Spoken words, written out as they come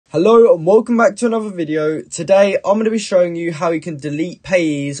Hello and welcome back to another video. Today I'm going to be showing you how you can delete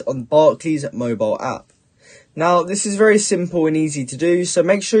payees on the Barclays mobile app. Now this is very simple and easy to do, so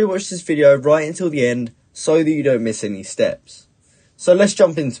make sure you watch this video right until the end so that you don't miss any steps. So let's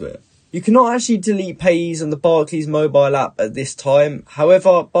jump into it. You cannot actually delete payees on the Barclays mobile app at this time.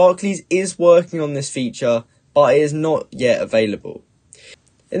 However, Barclays is working on this feature, but it is not yet available.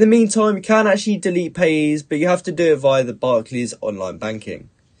 In the meantime, you can actually delete payees, but you have to do it via the Barclays online banking.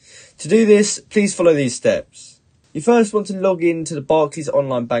 To do this, please follow these steps. You first want to log into the Barclays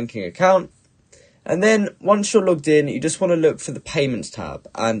online banking account, and then once you're logged in, you just want to look for the payments tab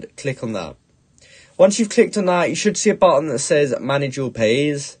and click on that. Once you've clicked on that, you should see a button that says manage your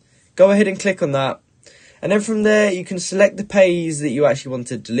payees. Go ahead and click on that, and then from there you can select the payees that you actually want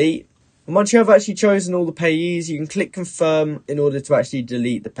to delete. And once you have actually chosen all the payees, you can click confirm in order to actually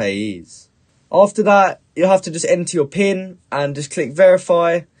delete the payees. After that, you'll have to just enter your PIN and just click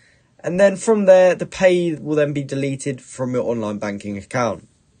verify. And then from there, the payee will then be deleted from your online banking account.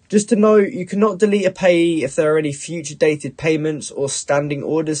 Just to note, you cannot delete a payee if there are any future dated payments or standing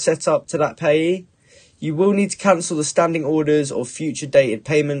orders set up to that payee. You will need to cancel the standing orders or future dated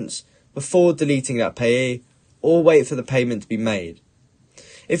payments before deleting that payee, or wait for the payment to be made.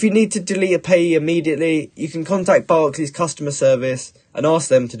 If you need to delete a payee immediately, you can contact Barclays customer service and ask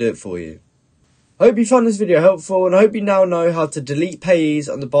them to do it for you. I hope you found this video helpful, and I hope you now know how to delete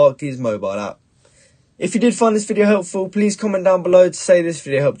payees on the Barclays mobile app. If you did find this video helpful, please comment down below to say this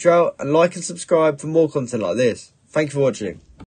video helped you out, and like and subscribe for more content like this. Thank you for watching.